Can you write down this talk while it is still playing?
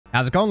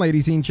How's it going,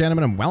 ladies and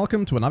gentlemen, and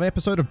welcome to another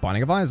episode of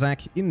Binding of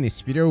Isaac. In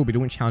this video, we'll be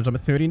doing challenge number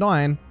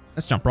 39.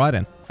 Let's jump right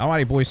in.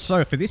 Alrighty, boys.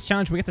 So, for this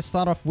challenge, we get to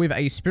start off with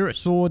a spirit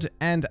sword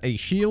and a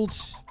shield.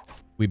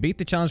 We beat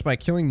the challenge by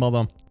killing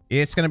Mother.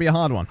 It's going to be a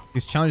hard one.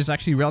 This challenge is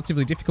actually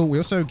relatively difficult. We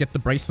also get the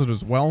bracelet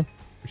as well,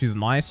 which is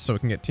nice, so we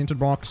can get tinted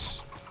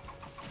rocks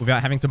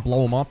without having to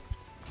blow them up.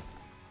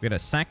 We get a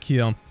sack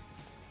here.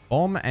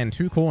 Bomb and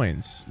 2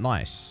 coins.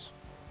 Nice.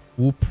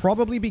 We'll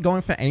probably be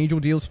going for angel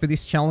deals for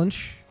this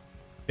challenge.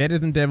 Better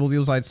than devil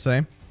deals, I'd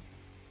say.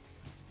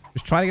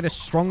 Just try to get as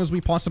strong as we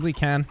possibly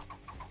can.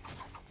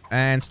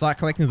 And start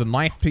collecting the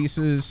knife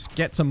pieces.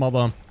 Get to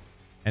Mother.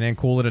 And then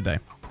call it a day.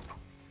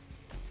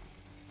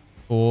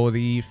 For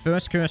the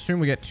first curse room,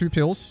 we get 2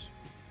 pills.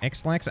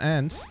 X-Lax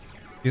and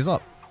is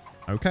up.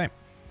 Okay.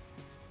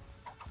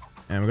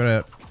 And we've got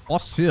a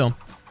boss here.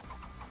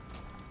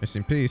 Rest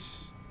in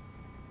peace.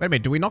 Wait a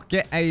minute, do we not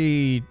get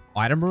a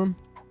item room?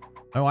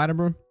 No item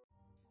room?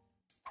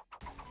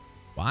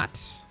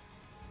 What?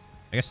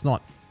 I guess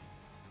not.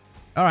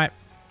 Alright,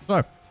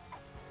 so.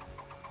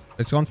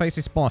 Let's go and face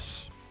this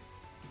boss.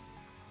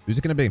 Who's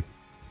it gonna be?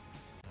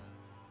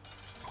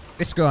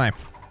 This guy.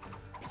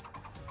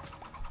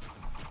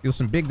 Deal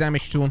some big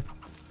damage to him.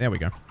 There we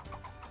go.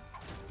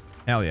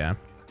 Hell yeah.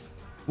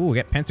 Ooh,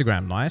 get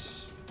pentagram.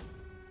 Nice.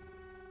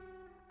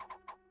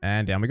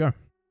 And down we go.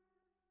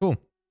 Cool.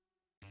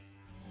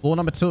 Floor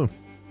number 2.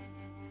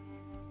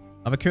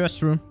 Another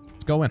curse room.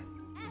 Let's go in.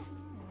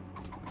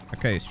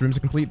 Okay, this room's a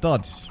complete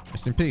dud.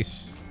 Rest in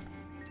peace.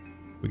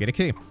 We get a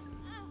key.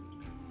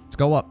 Let's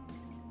go up.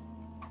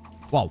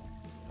 Whoa.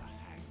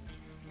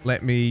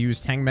 Let me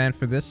use Hangman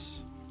for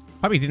this.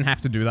 Probably didn't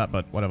have to do that,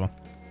 but whatever.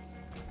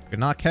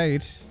 An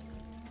arcade.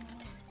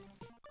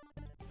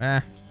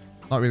 Not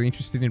really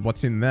interested in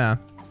what's in there.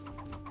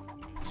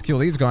 Let's kill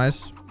these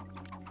guys.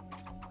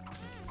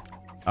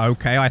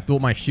 Okay, I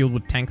thought my shield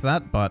would tank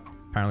that, but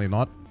apparently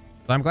not.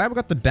 So I'm glad we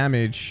got the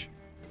damage.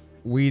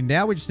 We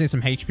just need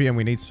some HP and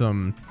we need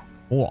some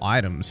more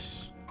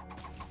items.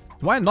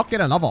 Do I not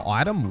get another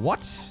item?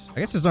 What?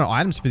 I guess there's no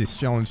items for this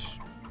challenge.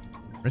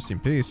 Rest in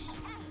peace.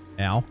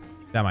 Ow.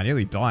 Damn, I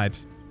nearly died.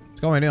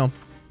 Let's go in here.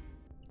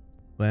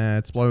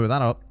 Let's blow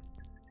that up.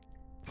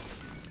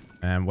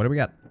 And what do we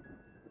get?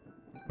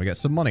 We get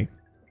some money.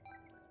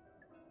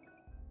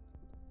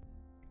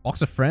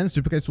 Box of friends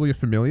duplicates all your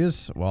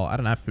familiars. Well, I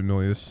don't have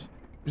familiars.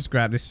 Just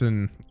grab this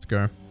and let's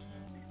go.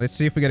 Let's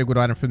see if we get a good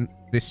item from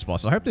this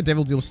boss. I hope the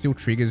devil deal still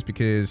triggers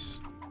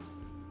because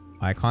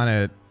I kind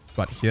of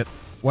got hit.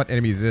 What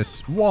enemy is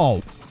this?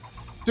 Whoa.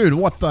 Dude,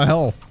 what the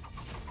hell?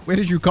 Where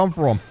did you come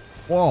from?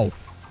 Whoa.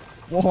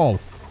 Whoa.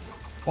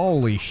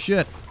 Holy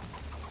shit.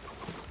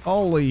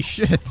 Holy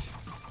shit.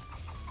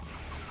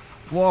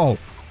 Whoa.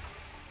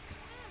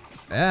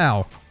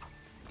 Ow.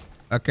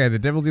 Okay, the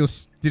devil deal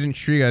didn't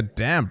trigger.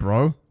 Damn,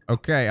 bro.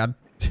 Okay,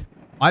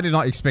 I did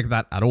not expect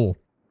that at all.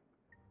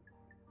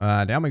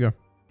 Down we go.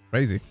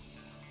 Crazy.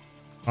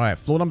 Alright,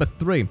 floor number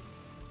 3.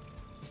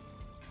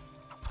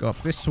 Go up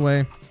this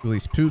way.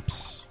 Release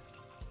poops.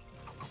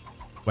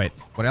 Wait,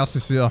 what else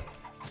is here?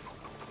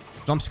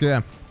 Jump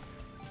scare.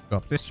 Go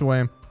up this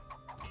way.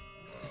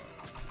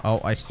 Oh,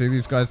 I see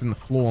these guys in the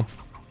floor.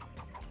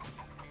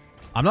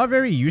 I'm not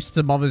very used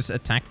to Mother's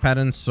attack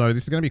patterns, so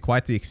this is going to be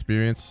quite the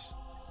experience.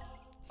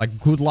 Like,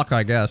 good luck,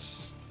 I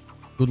guess.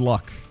 Good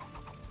luck.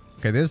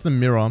 Okay, there's the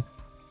mirror.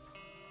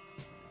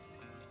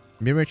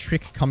 Mirror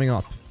trick coming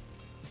up.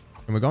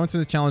 Can we go into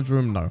the challenge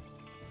room? No.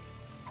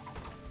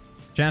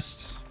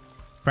 Chest.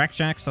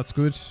 Crackjacks, that's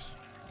good.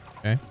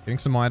 Okay, getting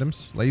some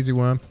items. Lazy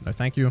worm. No,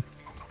 thank you. Did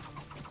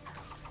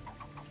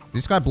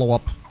this guy blow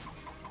up?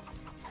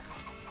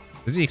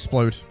 Does he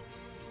explode?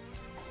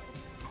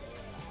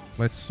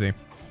 Let's see.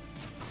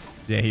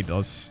 Yeah, he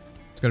does.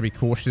 Just gotta be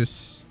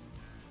cautious.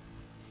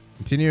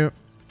 Continue.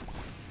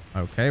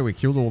 Okay, we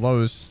killed all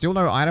those. Still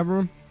no item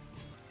room?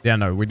 Yeah,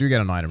 no, we do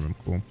get an item room.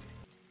 Cool.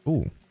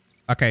 Ooh.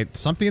 Okay,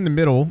 something in the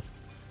middle.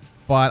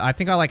 But I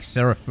think I like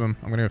Seraphim.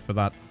 I'm gonna go for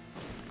that.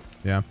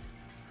 Yeah.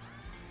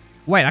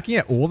 Wait, I can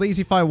get all these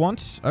if I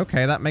want?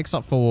 Okay, that makes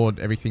up for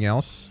everything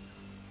else.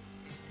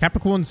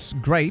 Capricorn's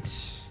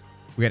great.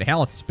 We get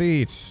health,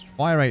 speed,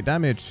 fire rate,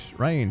 damage,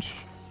 range.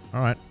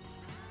 Alright.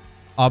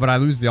 Oh, but I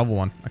lose the other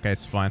one. Okay,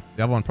 it's fine.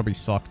 The other one probably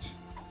sucked.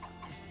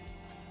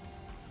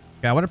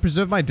 Okay, I want to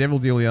preserve my devil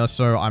deal here,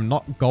 so I'm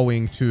not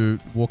going to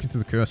walk into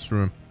the curse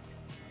room.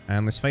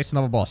 And let's face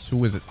another boss.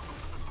 Who is it?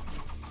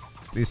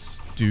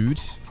 This dude.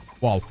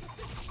 Whoa.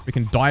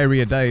 Freaking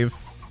Diarrhea Dave.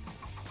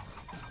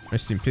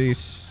 Rest in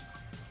peace.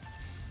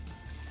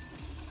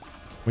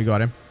 We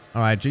got him.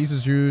 Alright,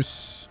 Jesus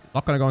Juice.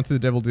 Not going to go into the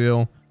devil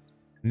deal.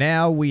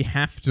 Now we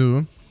have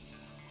to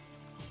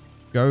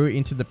go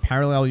into the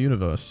parallel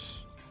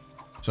universe.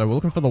 So we're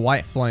looking for the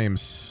white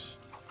flames.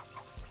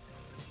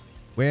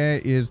 Where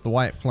is the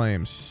white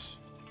flames?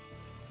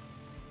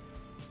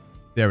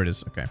 There it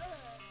is. Okay.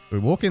 We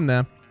walk in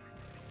there.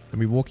 Then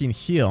we walk in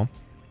here. And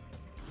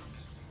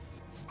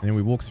then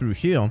we walk through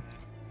here.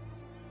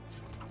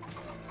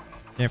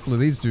 Careful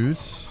of these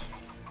dudes.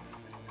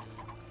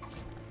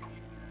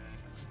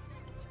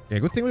 Yeah,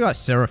 good thing we got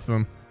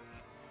Seraphim.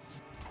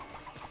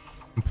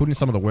 put in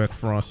some of the work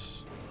for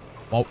us.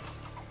 Whoa.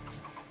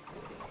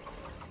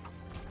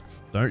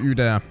 Don't you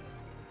dare.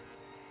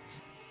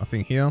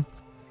 Nothing here.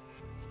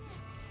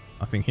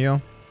 Nothing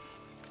here.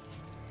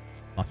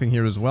 Nothing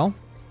here as well.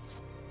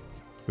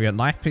 We got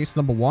knife piece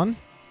number 1.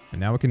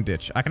 And now we can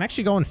ditch. I can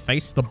actually go and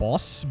face the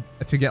boss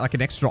to get like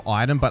an extra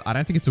item, but I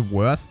don't think it's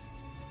worth.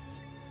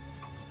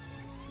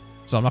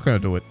 So I'm not going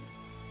to do it.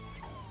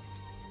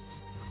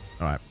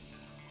 Alright.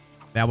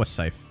 Now we're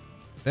safe.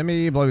 Let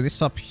me blow this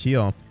up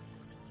here.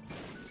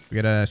 We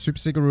get a super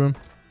secret room.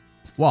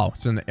 Wow,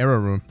 it's an error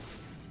room.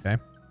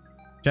 Okay.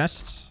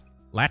 Chest.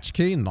 Latch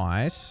key.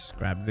 Nice.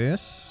 Grab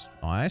this.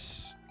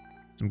 Nice.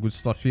 Some good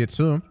stuff here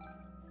too.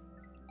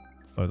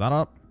 Blow that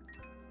up.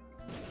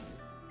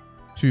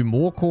 2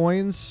 more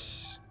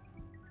coins.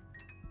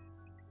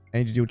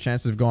 Angel deal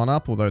chances have gone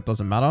up, although it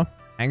doesn't matter.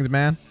 Hanged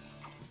man.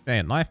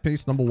 Okay, knife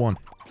piece number 1.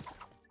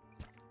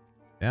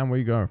 Down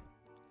we go.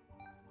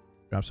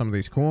 Grab some of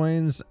these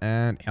coins,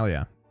 and hell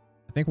yeah.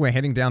 I think we're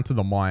heading down to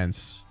the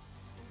mines.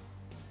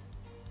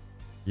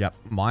 Yep,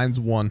 mines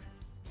 1.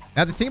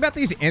 Now, the thing about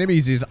these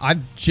enemies is I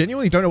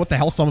genuinely don't know what the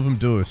hell some of them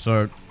do,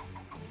 so I'm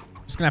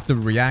just gonna have to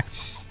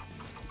react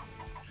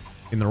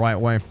in the right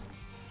way.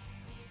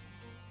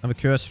 Another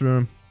curse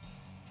room.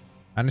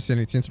 I don't see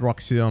any tinted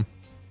rocks here.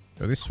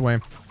 Go this way.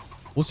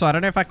 Also, I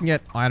don't know if I can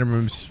get item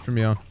rooms from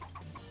here.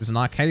 There's an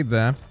arcade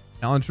there.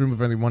 Challenge room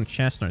with only 1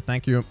 chest. No,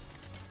 thank you.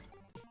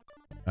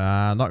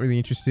 Not really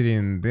interested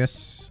in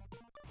this.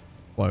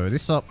 Blow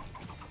this up.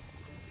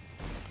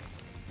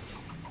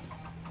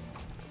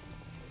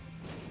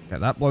 Okay,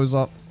 that blows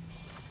up.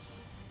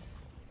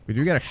 We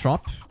do get a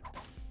shop.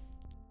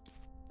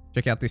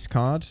 Check out this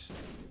card.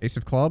 Ace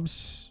of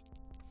clubs.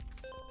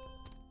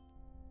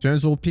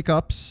 Turns all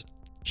pickups,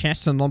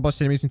 chests, and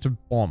non-boss enemies into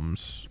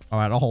bombs.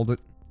 Alright, I'll hold it.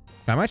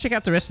 Okay, I might check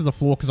out the rest of the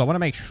floor because I want to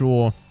make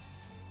sure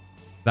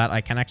that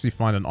I can actually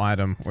find an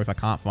item, or if I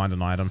can't find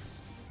an item.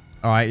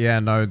 Alright,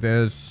 yeah, no,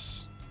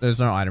 there's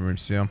no item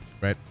rooms here.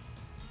 Great.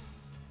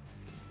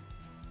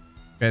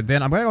 Okay,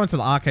 then I'm going to go into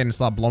the arcade and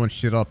start blowing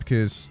shit up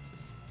because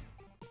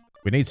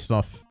we need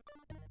stuff.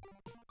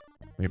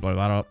 Let me blow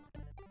that up.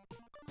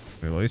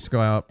 Let me blow this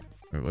guy up.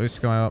 Let me blow this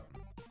guy up.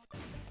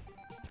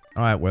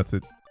 Alright, worth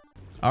it.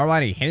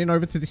 Alrighty, heading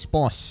over to this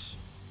boss.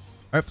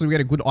 Hopefully we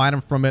get a good item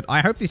from it.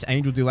 I hope this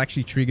angel deal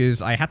actually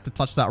triggers. I had to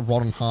touch that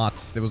rotten heart.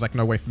 There was like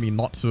no way for me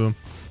not to.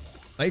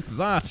 Take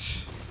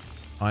that.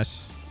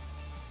 Nice.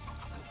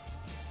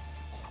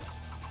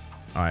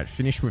 Alright,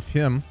 finish with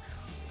him.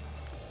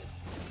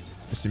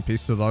 Rest in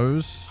peace to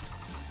those.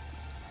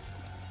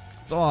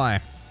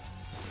 Die.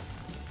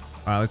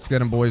 Alright, let's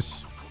get him,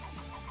 boys.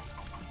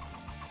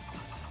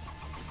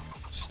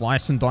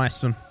 Slice and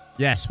dice him.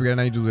 Yes, we get an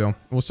angel deal.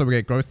 Also, we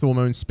get growth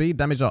hormone, speed,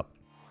 damage up.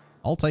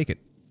 I'll take it.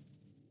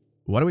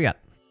 What do we got?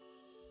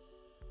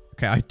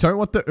 Okay, I don't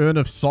want the Urn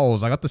of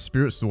Souls. I got the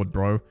Spirit Sword,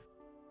 bro.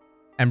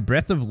 And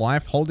Breath of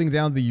Life. Holding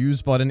down the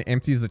use button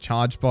empties the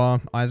charge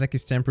bar. Isaac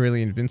is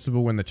temporarily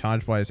invincible when the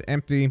charge bar is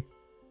empty.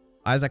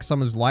 Isaac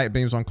summons light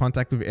beams on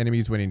contact with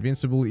enemies when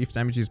invincible. If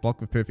damage is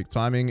blocked with perfect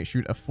timing,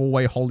 shoot a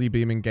 4-way holy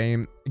beam and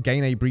gain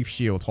a brief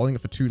shield. Holding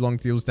it for too long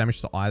deals damage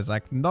to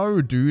Isaac.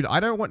 No, dude. I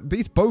don't want...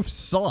 These both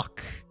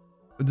suck.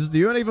 Does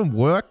the urn even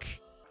work?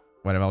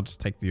 Whatever, I'll just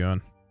take the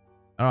urn.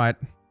 Alright.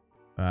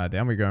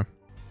 Down we go.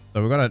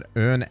 So we've got an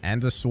urn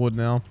and a sword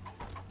now.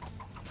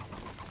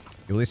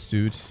 Kill this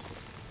dude.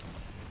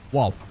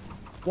 Whoa.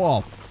 Whoa.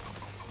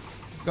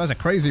 You guys are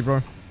crazy,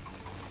 bro.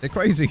 They're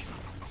crazy.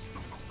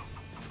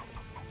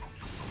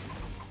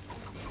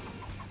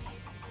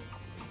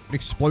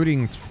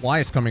 Exploding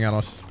flies coming at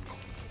us.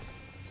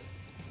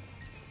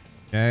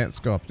 Okay, let's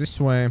go up this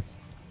way.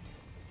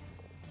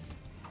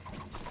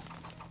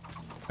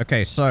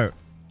 Okay, so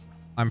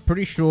I'm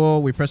pretty sure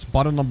we press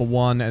button number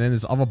 1 and then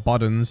there's other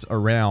buttons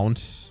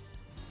around.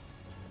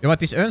 You know what?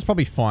 This urn's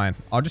probably fine.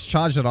 I'll just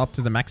charge it up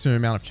to the maximum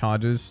amount of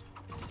charges.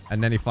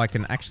 And then if I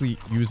can actually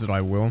use it,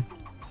 I will.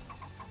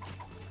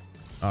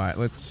 Alright,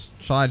 let's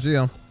charge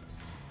here. Okay,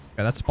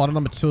 that's button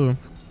number 2.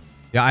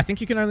 Yeah, I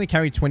think you can only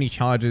carry 20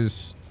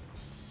 charges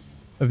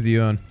of the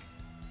urn.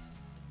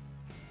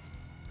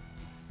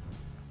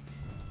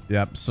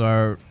 Yep,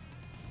 so...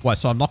 What,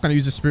 so I'm not going to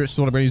use the Spirit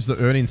Sword, I'm going to use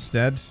the urn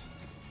instead?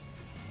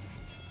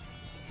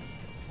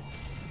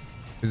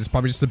 Because it's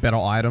probably just a better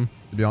item,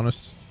 to be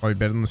honest. It's probably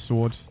better than the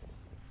sword.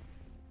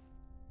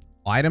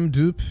 Item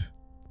dupe?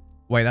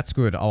 Wait, that's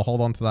good. I'll hold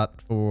on to that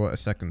for a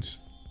second.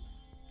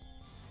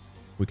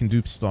 We can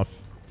dupe stuff.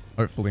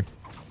 Hopefully.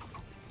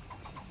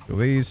 Kill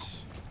these.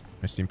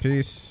 Rest in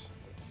peace.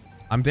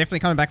 I'm definitely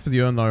coming back for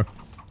the urn, though.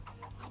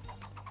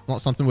 It's not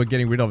something we're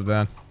getting rid of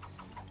there.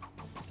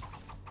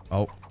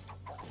 Oh.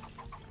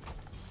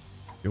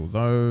 Kill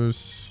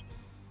those.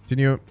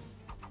 Continue.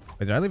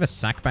 Wait, did I leave a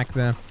sack back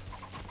there?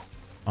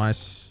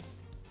 Nice.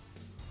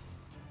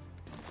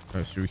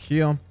 Go through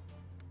here.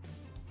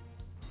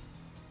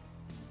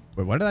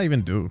 Wait, what did I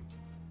even do?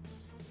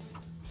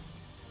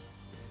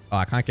 Oh,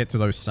 I can't get to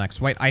those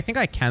sacks. Wait, I think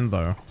I can,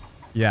 though.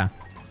 Yeah.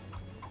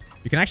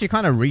 You can actually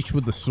kind of reach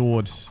with the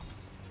sword.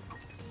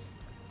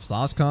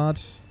 Stars card?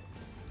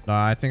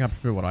 I think I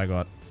prefer what I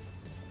got.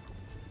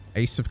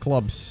 Ace of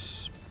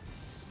clubs.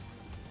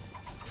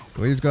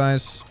 These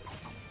guys.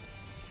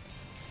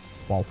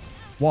 Whoa.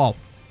 Whoa.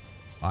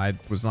 I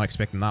was not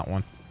expecting that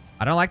one.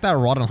 I don't like that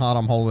rotten heart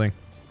I'm holding.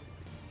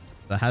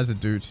 The hazard,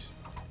 dude.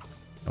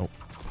 Nope.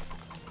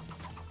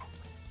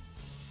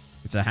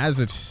 It's a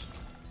hazard.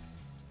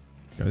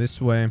 Go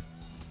this way.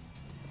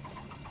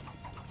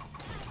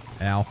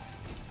 Ow.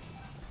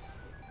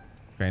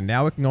 Okay,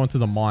 now we can go into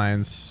the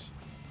mines.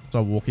 So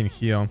I walk in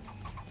here.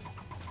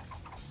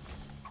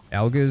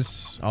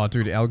 Elgers. Oh,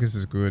 dude, Elgers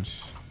is good.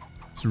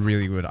 It's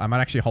really good. I might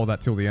actually hold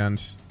that till the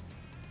end.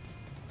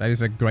 That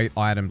is a great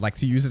item. Like,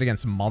 to use it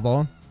against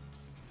Mother.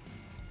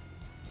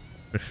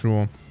 For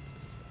sure.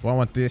 Do I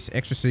want this?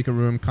 Extra secret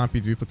room. Can't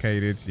be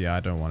duplicated. Yeah, I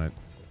don't want it.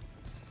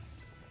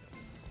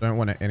 Don't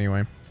want it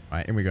anyway.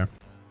 Alright, in we go.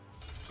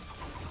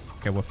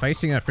 Okay, we're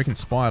facing a freaking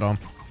spider.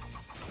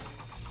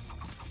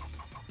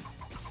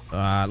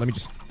 Let me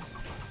just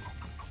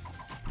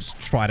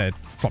try to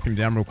drop him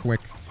down real quick.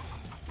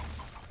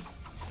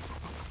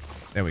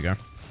 There we go.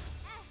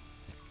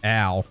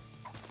 Ow.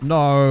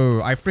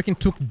 No, I freaking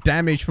took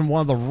damage from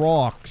one of the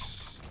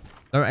rocks.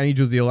 No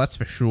angel deal, that's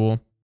for sure.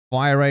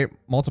 Fire rate,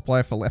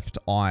 multiplier for left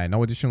eye.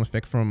 No additional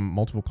effect from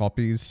multiple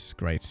copies.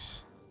 Great.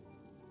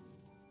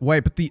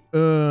 Wait, but the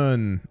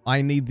urn.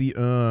 I need the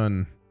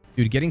urn.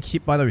 Dude, getting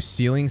hit by those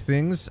ceiling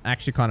things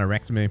actually kind of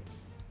wrecked me.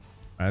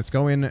 Alright, let's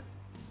go in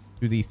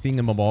to the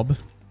thingamabob.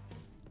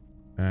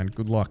 And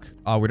good luck.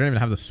 Oh, we don't even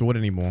have the sword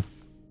anymore.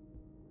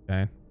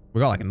 Okay. We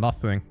got like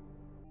nothing.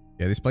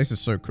 Yeah, this place is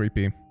so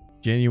creepy.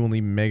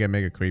 Genuinely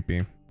mega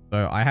creepy.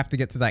 So I have to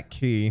get to that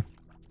key.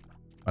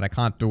 But I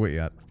can't do it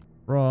yet.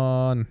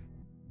 Run.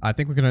 I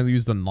think we can only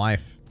use the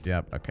knife.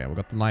 Yep, okay, we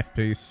got the knife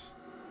piece.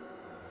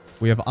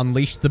 We have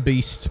unleashed the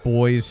beast,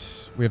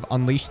 boys. We have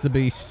unleashed the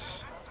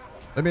beast.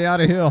 Let me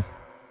out of here.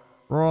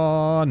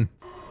 Run.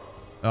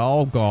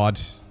 Oh, God.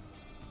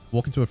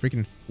 Walk into a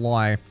freaking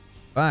fly.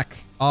 Back.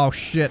 Oh,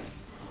 shit.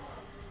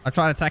 I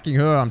tried attacking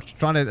her. I'm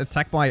trying to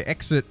attack my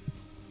exit.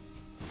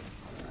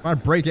 I'm trying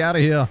to break out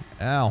of here.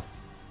 Ow.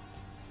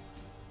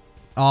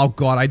 Oh,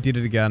 God, I did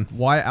it again.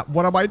 Why?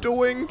 What am I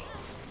doing?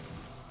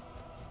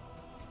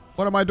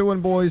 What am I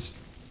doing, boys?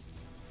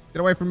 Get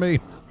away from me.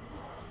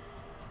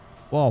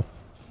 Whoa.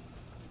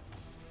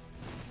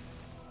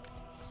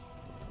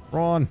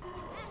 Run.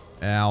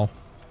 Ow.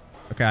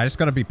 Okay, I just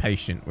gotta be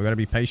patient. We gotta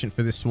be patient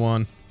for this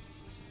one.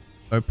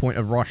 No point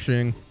of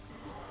rushing.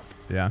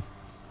 Yeah.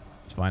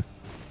 It's fine.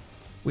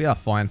 We are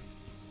fine.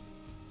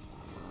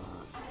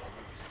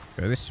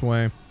 Go this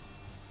way.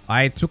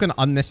 I took an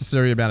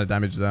unnecessary amount of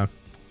damage there.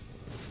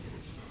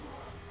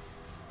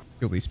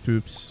 Kill these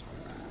poops.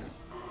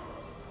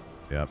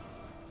 Yep.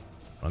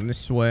 Run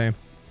this way.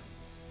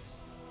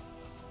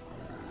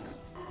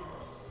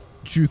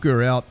 Juke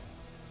her out.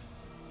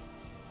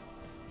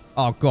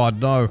 Oh, God,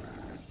 no.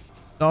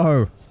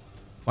 No.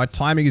 My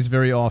timing is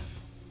very off.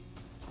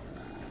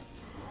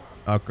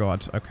 Oh,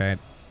 God. Okay.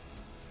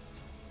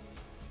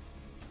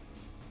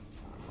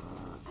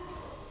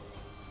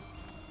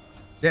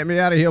 Get me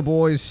out of here,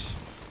 boys.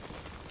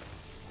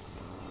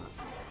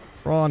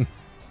 Run.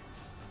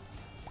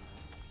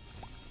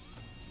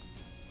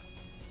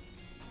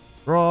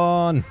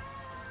 Run.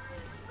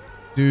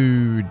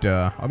 Dude,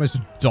 I almost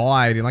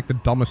died in like the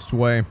dumbest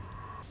way.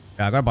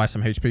 Yeah, I gotta buy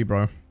some HP,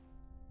 bro. Let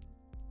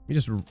me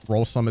just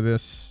roll some of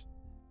this.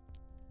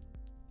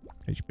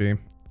 HP.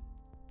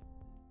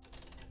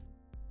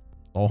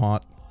 Low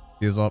heart.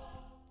 Tears up.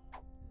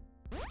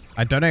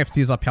 I don't know if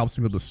tears up helps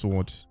me with the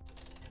sword.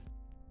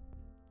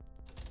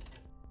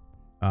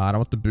 I don't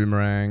want the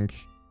boomerang.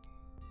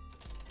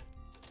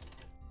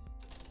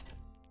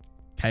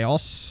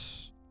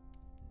 Chaos.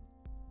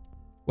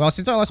 Well,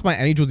 since I lost my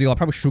angel deal, I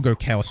probably should go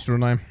chaos,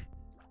 shouldn't I? If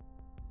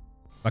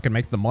I can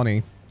make the money.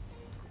 I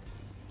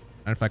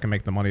don't know if I can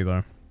make the money,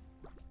 though.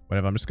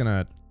 Whatever, I'm just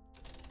gonna...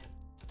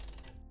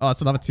 Oh,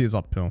 it's another tears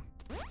up pill.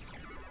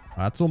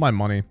 That's all my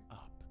money.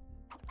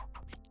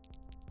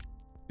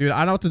 Dude, I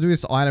don't know what to do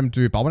with this item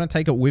dupe. I want to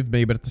take it with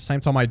me, but at the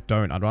same time, I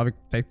don't. I'd rather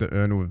take the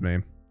urn with me.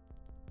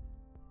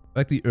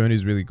 I think the urn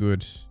is really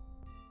good.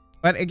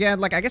 But again,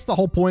 like, I guess the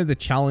whole point of the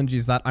challenge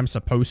is that I'm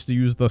supposed to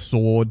use the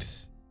sword.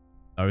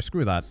 Oh,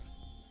 screw that.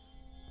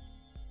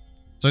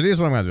 So this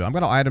is what I'm going to do. I'm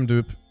going to item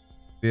dupe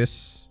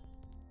this.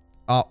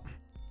 Oh.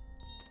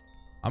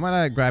 I'm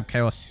going to grab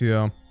chaos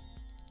here.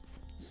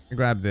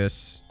 Grab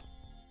this.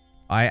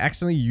 I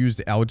accidentally used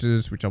the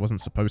elders, which I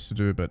wasn't supposed to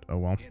do, but oh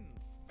well.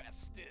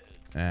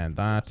 And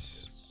that.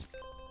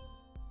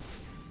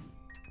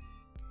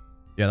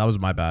 Yeah, that was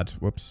my bad.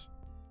 Whoops.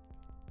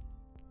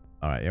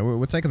 Alright, yeah,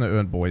 we're taking the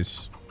urn,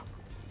 boys.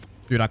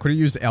 Dude, I could have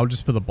used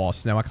elders for the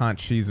boss. Now I can't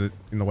cheese it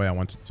in the way I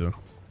wanted to.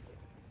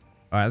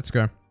 Alright, let's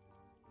go.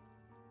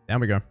 Down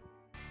we go.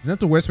 Isn't it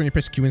the worst when you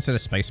press Q instead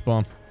of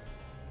spacebar?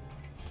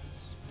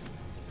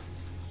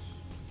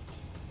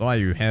 Die,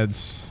 you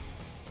heads.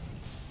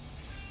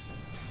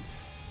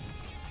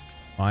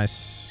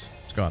 Nice.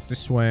 Let's go up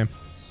this way.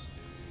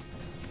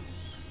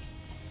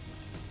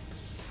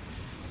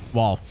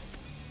 Wow.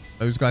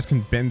 Those guys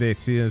can bend their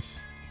tears.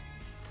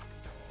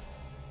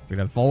 We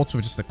got a vault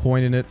with just a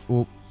coin in it.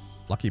 Oh,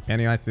 Lucky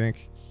Penny, I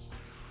think.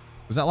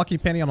 Was that Lucky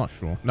Penny? I'm not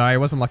sure. No, it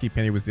wasn't Lucky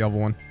Penny. It was the other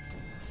one.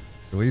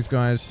 Kill these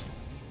guys.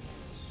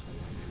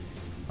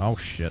 Oh,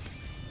 shit.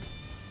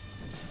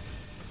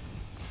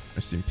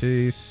 Rest in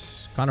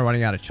peace. Kind of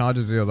running out of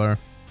charges here, though.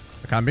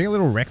 Okay, I'm being a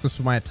little reckless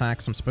with my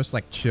attacks. I'm supposed to,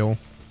 like, chill.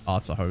 Oh,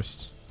 it's a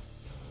host.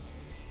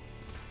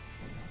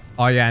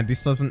 Oh, yeah, and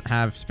this doesn't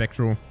have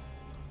Spectral.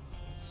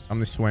 Come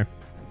this way.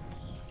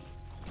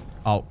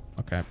 Oh,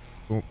 okay.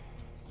 Cool.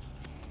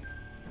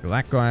 Kill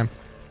that guy.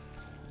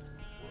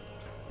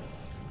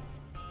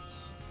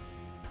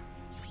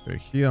 Go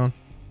here.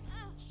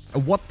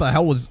 What the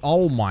hell was...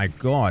 Oh, my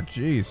God.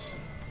 Jeez.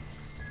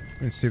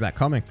 Didn't see that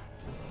coming.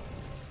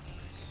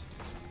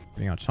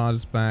 Getting our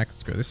charges back.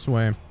 Let's go this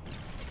way.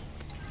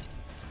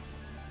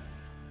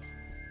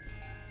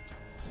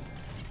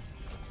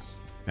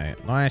 Okay,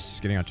 nice.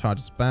 Getting our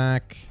charges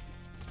back.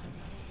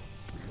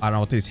 I don't know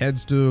what these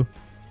heads do,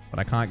 but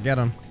I can't get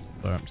them.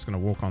 So I'm just going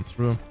to walk on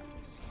through.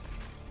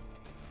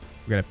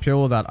 We get a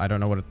pill that I don't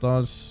know what it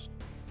does.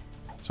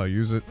 So I'll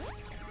use it.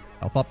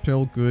 Health up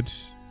pill. Good.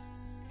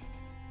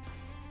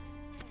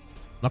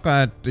 Not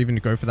going to even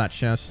go for that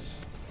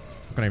chest.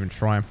 Not going to even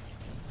try.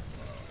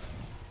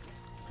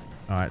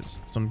 Alright,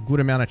 some good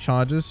amount of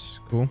charges.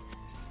 Cool.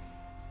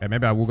 Okay,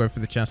 maybe I will go for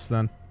the chest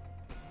then.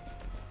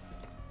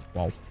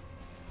 Wow.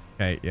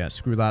 Okay, yeah,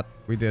 screw that.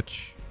 We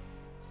ditch.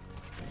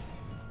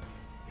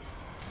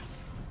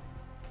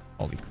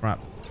 Holy crap.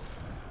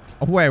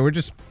 Oh, wait,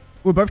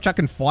 we're both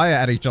chucking fire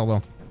at each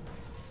other.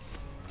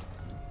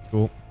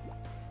 Cool.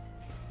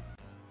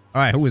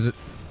 Alright, who is it?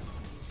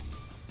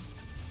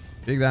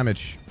 Big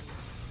damage.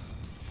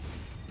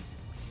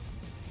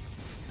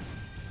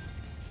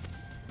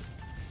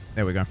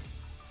 There we go.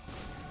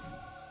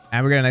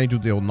 And we get an angel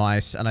deal.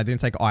 Nice. And I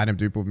didn't take item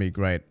dupe with me.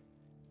 Great.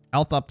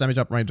 Health up, damage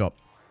up, range up.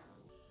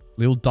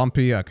 Little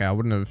dumpy. Okay, I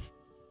wouldn't have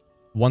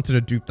wanted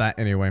to dupe that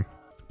anyway.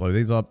 Blow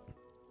these up.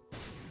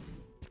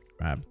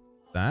 Grab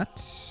that.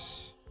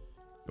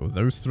 Go with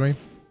those three.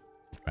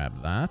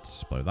 Grab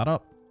that. Blow that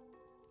up.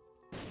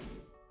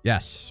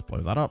 Yes.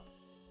 Blow that up.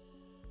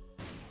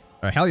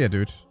 Oh, hell yeah,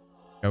 dude.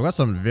 Okay, we got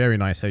some very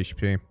nice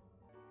HP. Is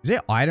there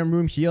an item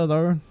room here,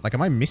 though? Like,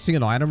 am I missing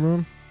an item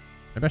room?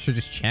 Maybe I should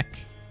just check.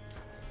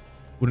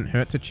 Wouldn't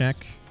hurt to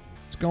check.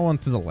 Let's go on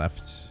to the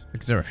left.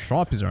 Is there a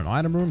shop? Is there an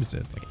item room? Is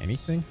there, like,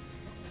 anything?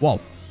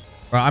 Whoa.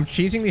 Right, I'm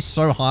cheesing this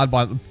so hard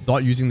by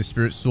not using the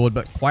spirit sword,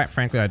 but quite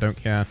frankly, I don't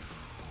care.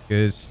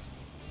 Because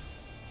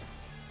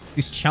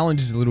this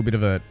challenge is a little bit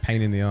of a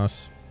pain in the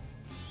ass.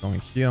 Going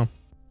here.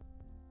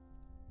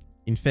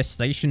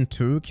 Infestation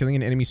 2. Killing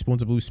an enemy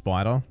spawns a blue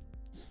spider.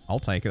 I'll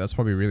take it. That's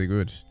probably really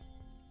good.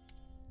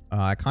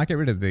 I can't get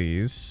rid of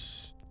these.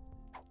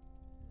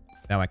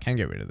 Now I can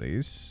get rid of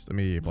these. Let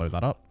me blow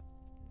that up.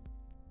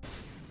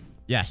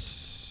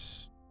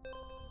 Yes.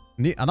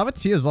 Another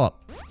tears up.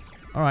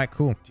 Alright,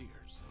 cool.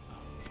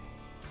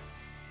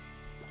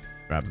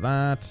 Grab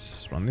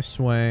that. Run this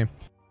way.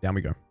 Down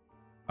we go.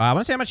 I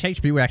want to see how much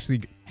HP we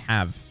actually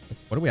have.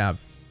 What do we have?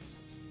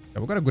 Yeah,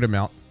 we've got a good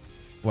amount.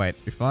 Wait,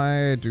 if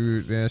I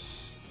do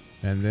this,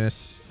 and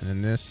this, and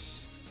then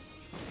this,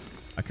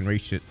 I can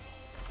reach it.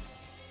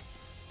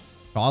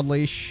 Guard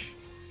leash.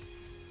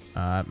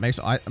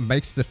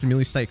 Makes the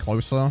familiar state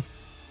closer.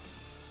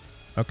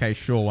 Okay,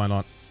 sure, why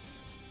not?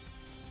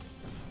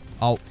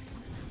 Oh.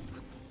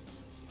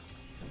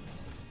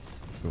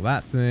 Do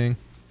that thing.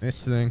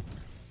 This thing.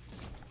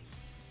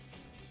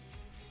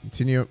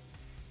 Continue.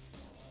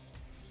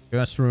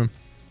 Curse room.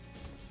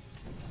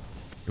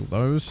 Kill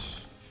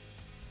those.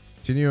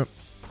 Continue.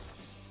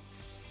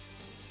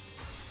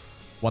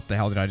 What the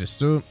hell did I just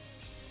do?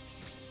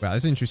 Wow,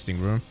 this is an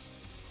interesting room.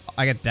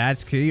 I get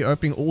Dad's key.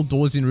 Opening all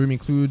doors in room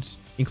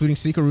including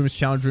secret rooms,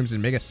 challenge rooms,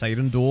 and Mega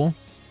Satan door.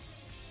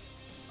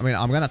 I mean,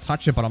 I'm going to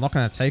touch it, but I'm not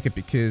going to take it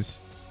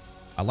because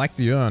I like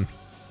the urn.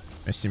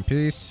 Rest in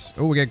peace.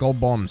 Oh, we get gold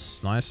bombs.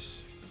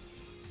 Nice.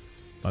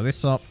 Blow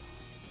this up.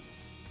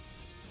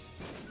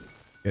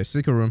 Yeah,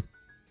 secret room.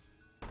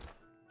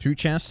 2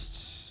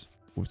 chests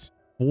with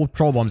 4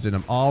 troll bombs in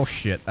them. Oh,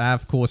 shit.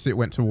 Of course, it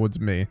went towards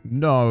me.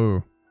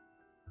 No.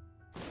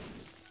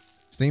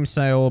 Steam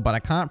sale, but I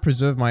can't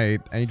preserve my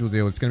angel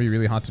deal. It's going to be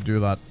really hard to do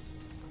that.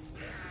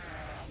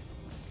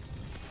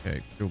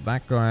 Okay, kill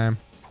that guy.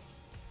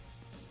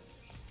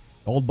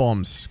 Gold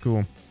bombs.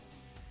 Cool.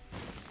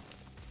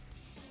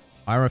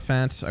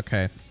 Hierophant.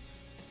 Okay.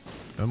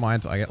 Never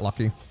mind. I get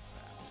lucky.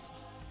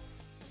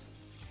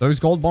 Those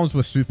gold bombs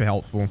were super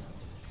helpful.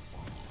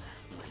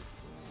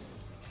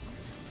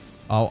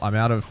 Oh, I'm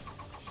out of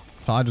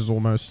charges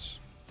almost.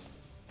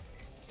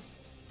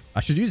 I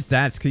should use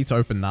Dad's key to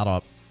open that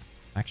up.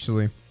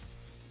 Actually.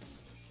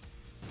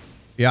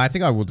 Yeah, I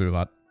think I will do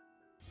that.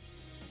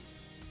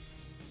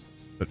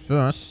 But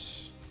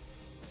first,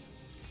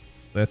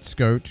 let's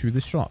go to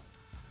the shop.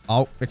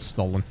 Oh, it's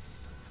stolen.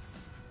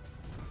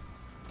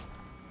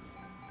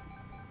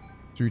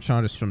 2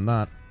 charges from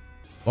that.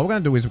 What we're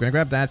going to do is we're going to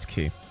grab Dad's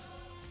key.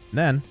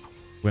 Then,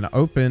 we're going to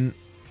open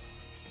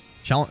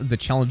the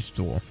challenge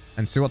door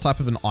and see what type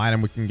of an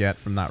item we can get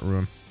from that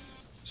room.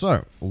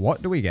 So,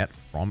 what do we get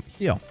from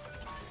here?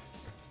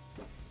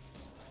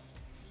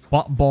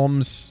 Butt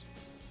bombs.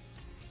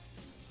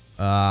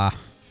 Not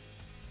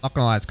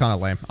gonna lie, it's kind of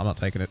lame. I'm not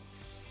taking it.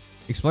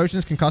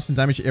 Explosions concuss and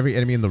damage every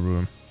enemy in the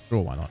room.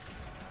 Sure, why not?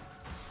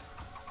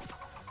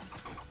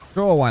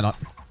 Sure, why not?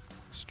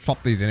 Let's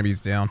chop these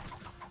enemies down.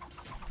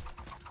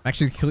 I'm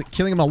actually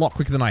killing them a lot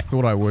quicker than I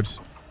thought I would.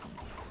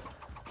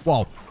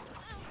 Whoa.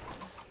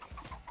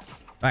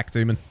 Back,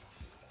 demon.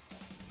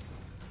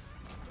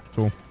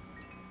 Cool.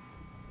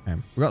 Okay,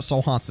 we got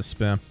soul hearts to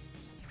spare.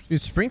 Dude,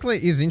 Sprinkler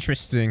is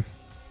interesting.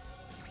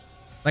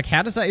 Like,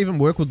 how does that even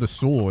work with the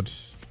sword?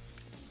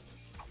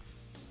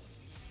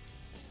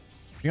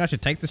 Think I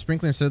should take the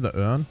Sprinkler instead of the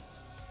urn?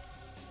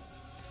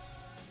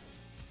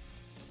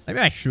 Maybe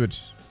I should.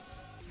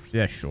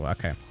 Yeah, sure.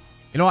 Okay.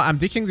 You know what? I'm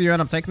ditching the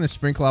urn. I'm taking the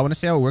Sprinkler. I want to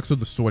see how it works with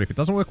the sword. If it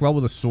doesn't work well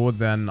with the sword,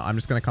 then I'm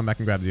just going to come back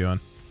and grab the urn.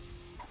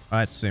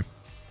 Alright, let's see. If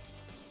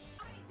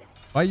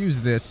I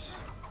use this...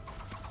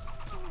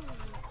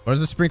 What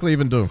does the Sprinkler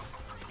even do?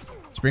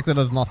 Sprinkler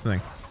does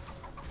nothing.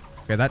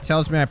 Okay, that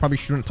tells me I probably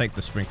shouldn't take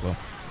the Sprinkler.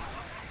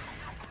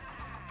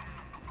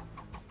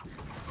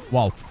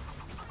 Whoa.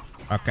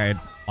 Okay,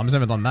 I've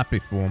never done that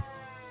before.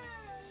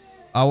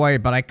 Oh wait,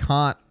 but I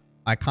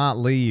can't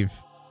leave.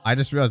 I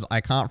just realized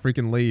I can't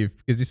freaking leave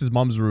because this is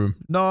Mum's room.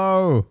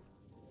 No!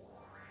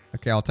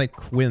 Okay, I'll take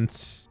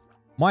Quince.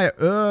 My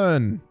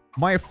urn!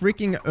 My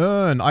freaking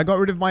urn! I got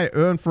rid of my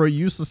urn for a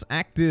useless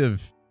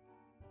active.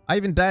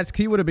 Even Dad's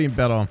key would have been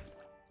better.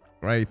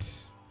 Great.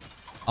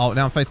 Oh,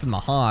 now I'm facing the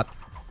heart.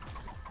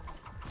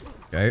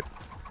 Okay.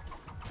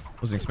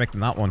 Wasn't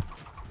expecting that one.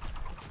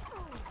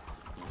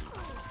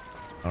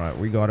 Alright,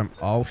 we got him.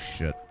 Oh,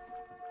 shit.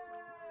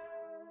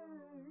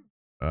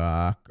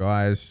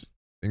 Guys.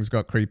 Things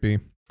got creepy.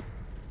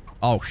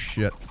 Oh,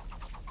 shit.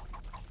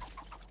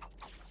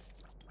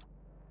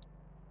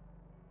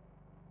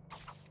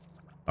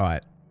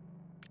 Alright.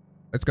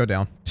 Let's go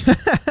down.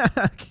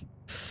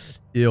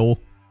 Ill.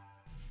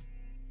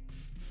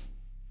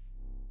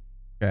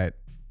 Okay.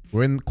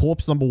 We're in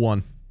corpse number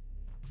 1.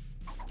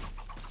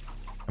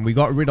 And we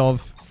got rid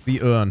of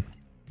the urn.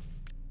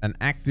 An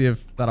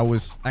active that I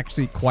was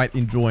actually quite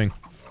enjoying.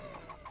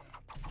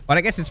 But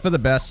I guess it's for the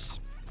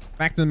best.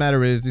 Fact of the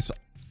matter is, this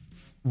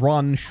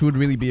run should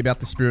really be about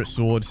the Spirit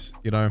Sword,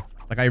 you know?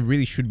 Like, I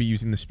really should be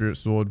using the Spirit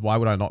Sword. Why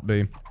would I not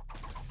be?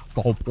 It's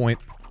the whole point.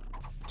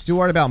 Still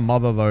worried about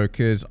Mother, though,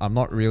 because I'm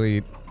not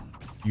really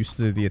used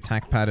to the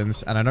attack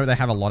patterns. And I know they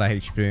have a lot of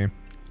HP.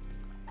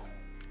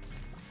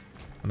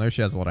 I know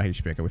she has a lot of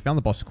HP. Okay, we found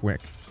the boss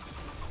quick.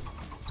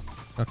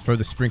 Let's throw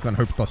the Sprinkler and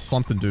hope it does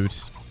something, dude.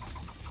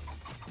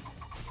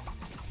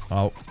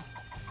 Oh.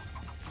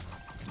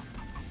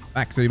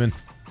 Back, demon.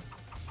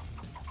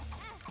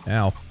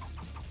 Ow.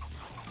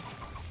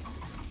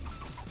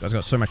 You guys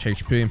got so much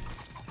HP.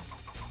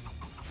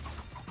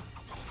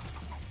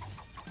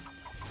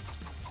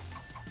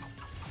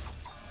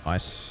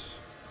 Nice.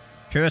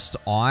 Cursed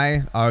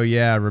Eye. Oh,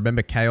 yeah.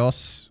 Remember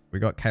Chaos? We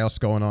got Chaos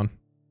going on.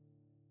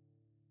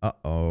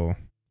 Uh-oh.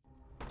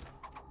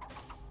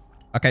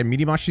 Okay,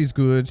 Meaty Mushy's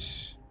good.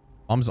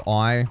 Mom's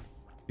Eye.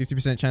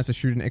 50% chance to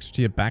shoot an extra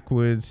tier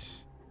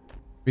backwards.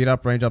 Speed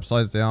up, range up,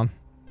 size down.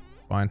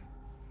 Fine.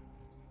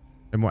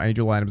 No more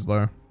angel items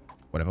though.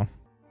 Whatever.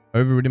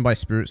 Overridden by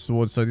Spirit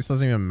Sword, so this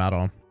doesn't even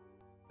matter.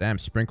 Damn,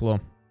 Sprinkler.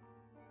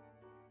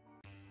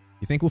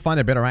 You think we'll find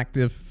a better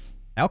active?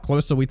 How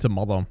close are we to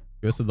Mother?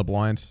 Curse of the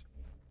Blind.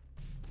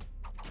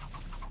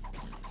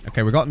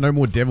 Okay, we got no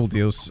more devil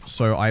deals,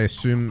 so I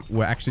assume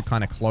we're actually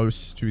kind of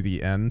close to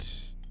the end.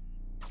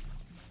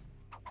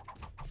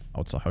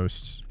 Oh, it's a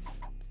host.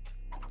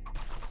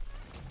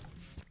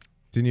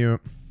 Continue.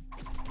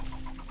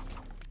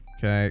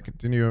 Okay,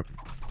 continue.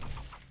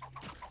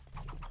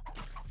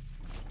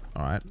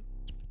 Alright.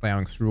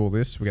 Plowing through all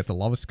this. We get the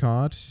Lover's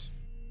card.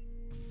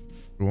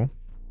 Cool.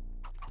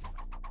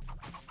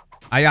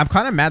 I'm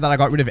kind of mad that I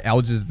got rid of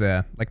Alges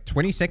there. Like,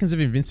 20 seconds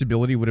of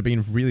invincibility would have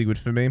been really good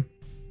for me.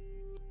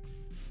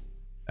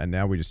 And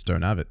now we just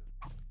don't have it.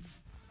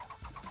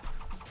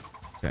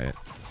 Okay.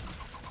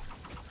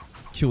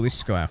 Kill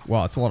this guy.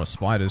 Wow, it's a lot of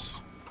spiders.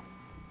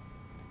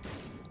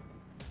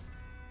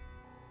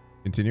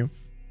 Continue.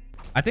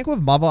 I think with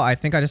Mother, I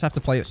think I just have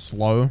to play it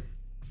slow.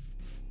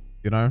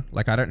 You know?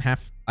 Like,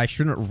 I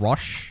shouldn't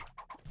rush.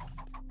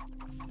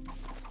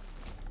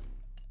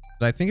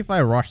 But I think if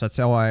I rush, that's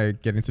how I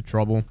get into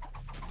trouble.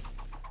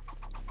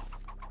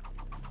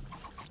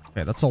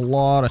 Okay, that's a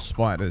lot of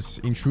spiders.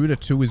 Intruder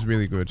 2 is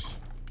really good.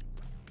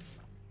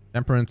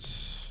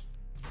 Temperance.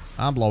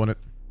 I'm blowing it.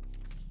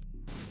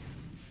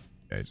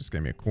 Okay, just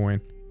gave me a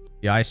coin.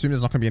 Yeah, I assume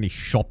there's not going to be any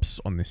shops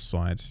on this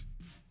side.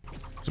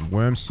 Some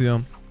worms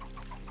here.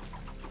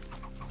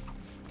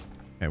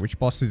 Okay, which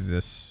boss is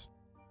this?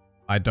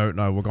 I don't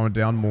know. We're going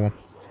down more.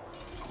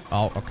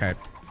 Oh, okay.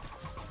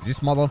 Is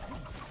this Mother?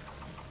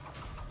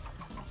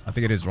 I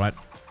think it is, right?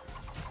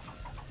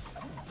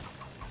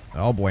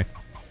 Oh, boy.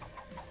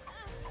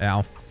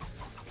 Ow.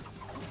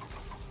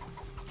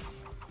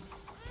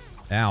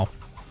 Ow.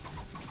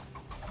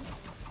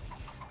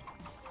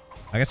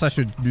 I guess I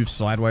should move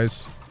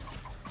sideways.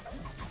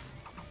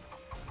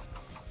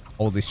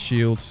 Hold this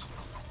shield.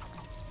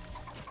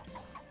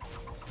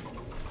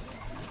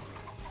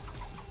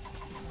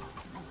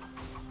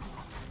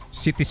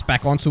 Sit this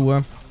back onto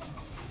her.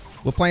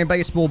 We're playing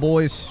baseball,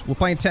 boys. We're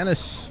playing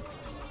tennis.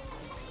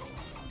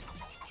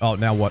 Oh,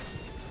 now what?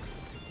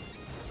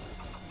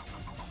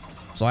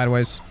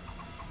 Sideways.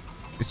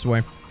 This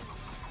way.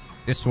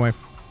 This way.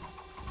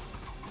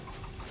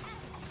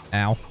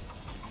 Ow.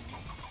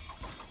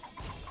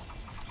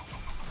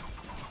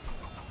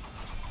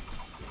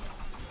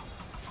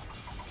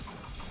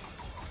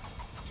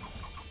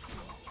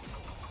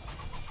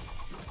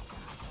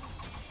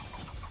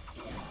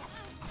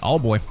 Oh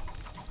boy.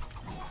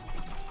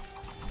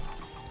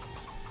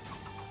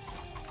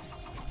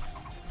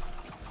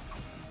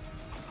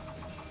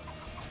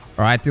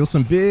 Alright, deal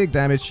some big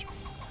damage.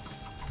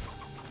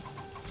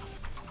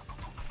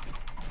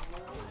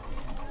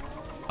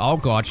 Oh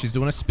god, she's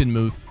doing a spin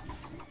move.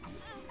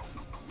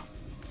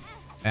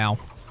 Ow.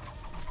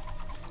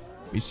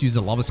 Let's use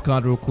a Lover's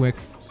card real quick.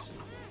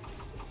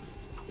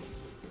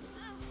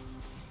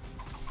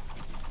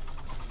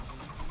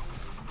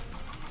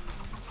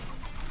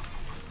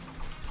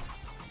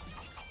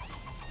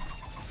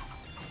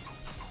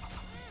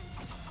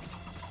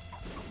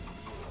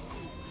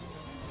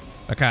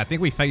 Okay, I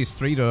think we phase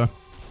 3 to...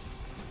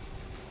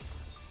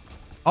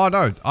 Oh,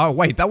 no. Oh,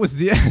 wait. That was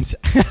the end.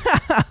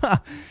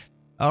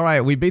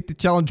 Alright, we beat the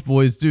challenge,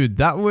 boys. Dude,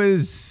 that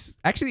was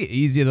actually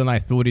easier than I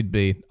thought it'd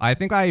be. I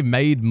think I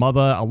made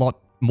Mother a lot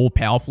more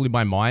powerful in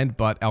my mind,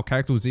 but our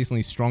character was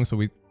decently strong, so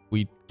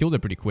we killed her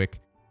pretty quick.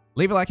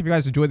 Leave a like if you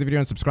guys enjoyed the video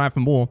and subscribe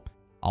for more.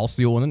 I'll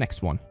see you all in the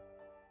next one.